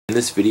In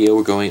this video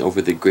we're going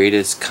over the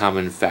greatest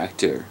common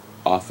factor,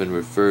 often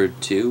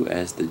referred to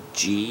as the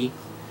GCF.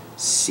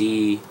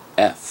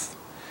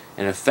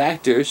 And a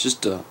factor is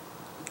just a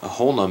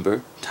whole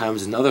number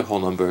times another whole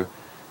number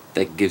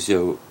that gives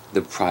you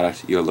the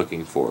product you're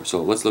looking for.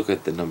 So let's look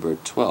at the number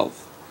 12.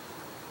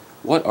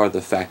 What are the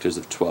factors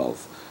of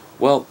 12?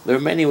 Well, there are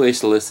many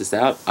ways to list this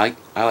out. I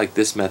like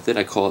this method.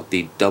 I call it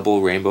the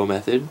double rainbow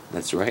method.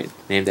 That's right,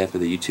 named after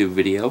the YouTube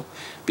video.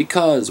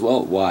 Because,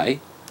 well, why?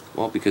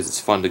 Well, because it's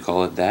fun to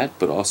call it that,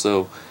 but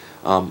also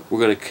we're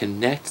going to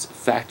connect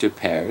factor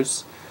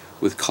pairs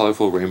with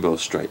colorful rainbow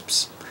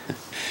stripes.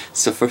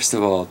 So first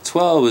of all,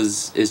 12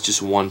 is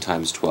just 1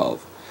 times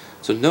 12.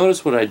 So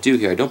notice what I do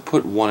here. I don't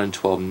put 1 and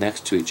 12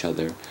 next to each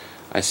other.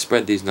 I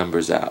spread these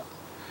numbers out.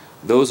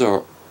 Those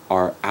are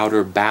our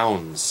outer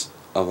bounds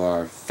of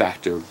our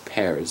factor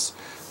pairs.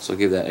 So I'll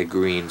give that a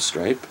green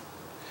stripe.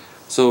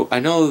 So I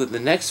know that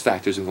the next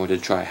factors I'm going to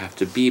try have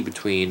to be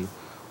between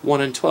 1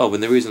 and 12,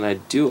 and the reason I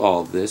do all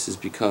of this is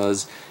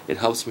because it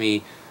helps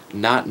me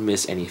not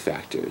miss any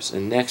factors.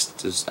 And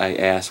next I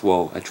ask,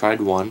 well, I tried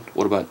 1,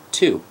 what about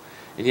 2?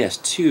 And yes,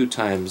 2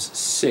 times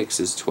 6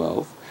 is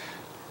 12.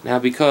 Now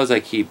because I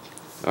keep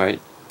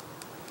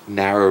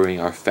narrowing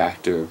our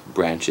factor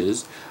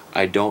branches,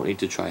 I don't need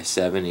to try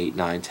 7, 8,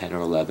 9, 10, or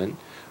 11,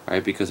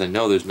 because I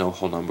know there's no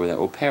whole number that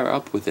will pair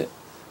up with it.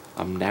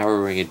 I'm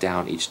narrowing it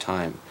down each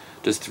time.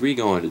 Does 3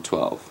 go into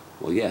 12?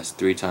 Well, yes,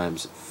 3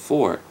 times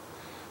 4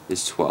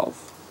 is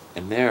 12.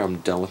 And there I'm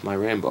done with my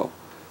rainbow.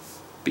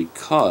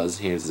 Because,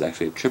 here this is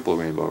actually a triple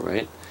rainbow,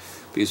 right?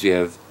 Because we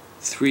have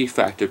 3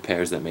 factor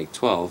pairs that make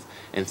 12,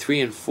 and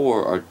 3 and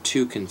 4 are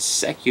 2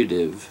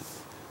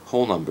 consecutive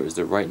whole numbers.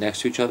 They're right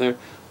next to each other,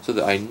 so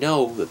that I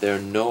know that there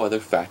are no other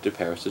factor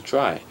pairs to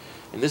try.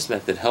 And this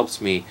method helps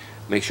me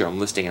make sure I'm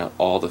listing out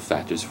all the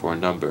factors for a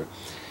number.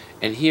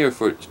 And here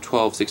for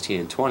 12, 16,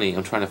 and 20,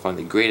 I'm trying to find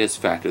the greatest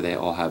factor they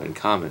all have in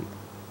common.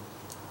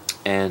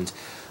 And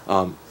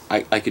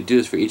I could do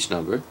this for each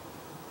number,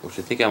 which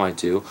I think I might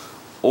do,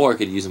 or I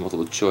could use a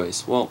multiple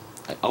choice. Well,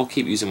 I'll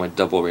keep using my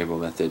double rainbow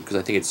method because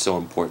I think it's so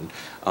important.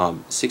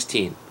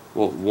 16,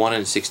 well, 1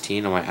 and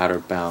 16 are my outer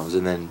bounds,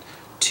 and then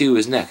 2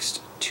 is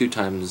next. 2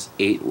 times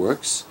 8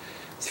 works,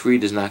 3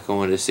 does not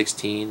go into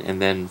 16,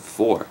 and then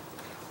 4.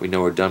 We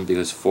know we're done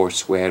because 4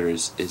 squared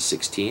is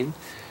 16.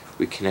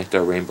 We connect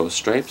our rainbow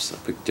stripes. I'll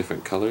pick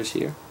different colors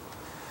here.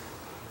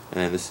 And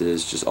then this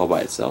is just all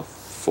by itself.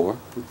 4,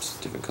 oops,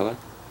 different color.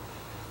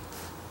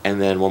 And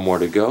then one more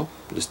to go.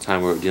 This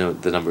time we're dealing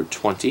with the number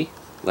 20.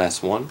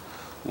 Last one.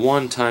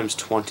 1 times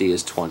 20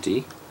 is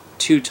 20.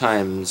 2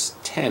 times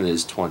 10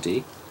 is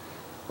 20.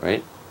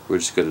 Right? We're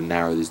just going to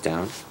narrow these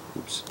down.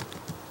 Oops.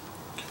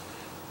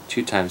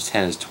 2 times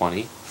 10 is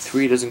 20.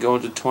 3 doesn't go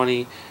into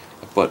 20,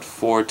 but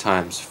 4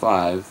 times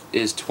 5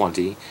 is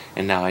 20.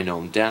 And now I know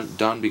I'm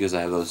done because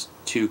I have those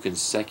 2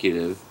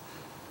 consecutive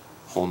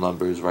whole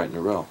numbers right in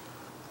a row.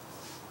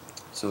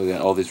 So we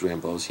got all these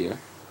rainbows here.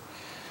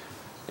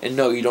 And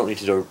no, you don't need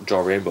to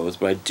draw rainbows,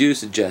 but I do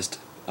suggest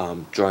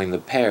drawing the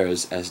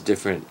pairs as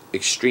different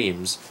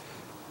extremes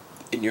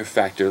in your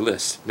factor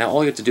list. Now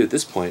all you have to do at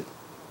this point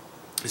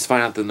is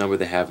find out the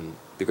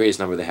greatest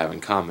number they have in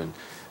common.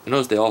 And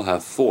notice they all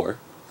have 4.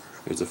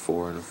 Here's a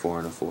 4 and a 4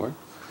 and a 4.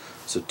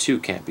 So 2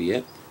 can't be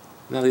it.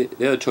 Now the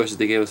other choices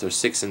they gave us are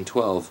 6 and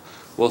 12.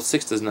 Well,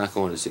 6 does not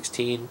go into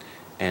 16,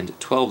 and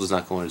 12 does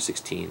not go into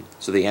 16.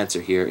 So the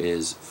answer here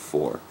is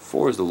 4.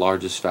 4 is the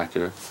largest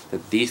factor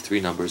that these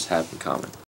 3 numbers have in common.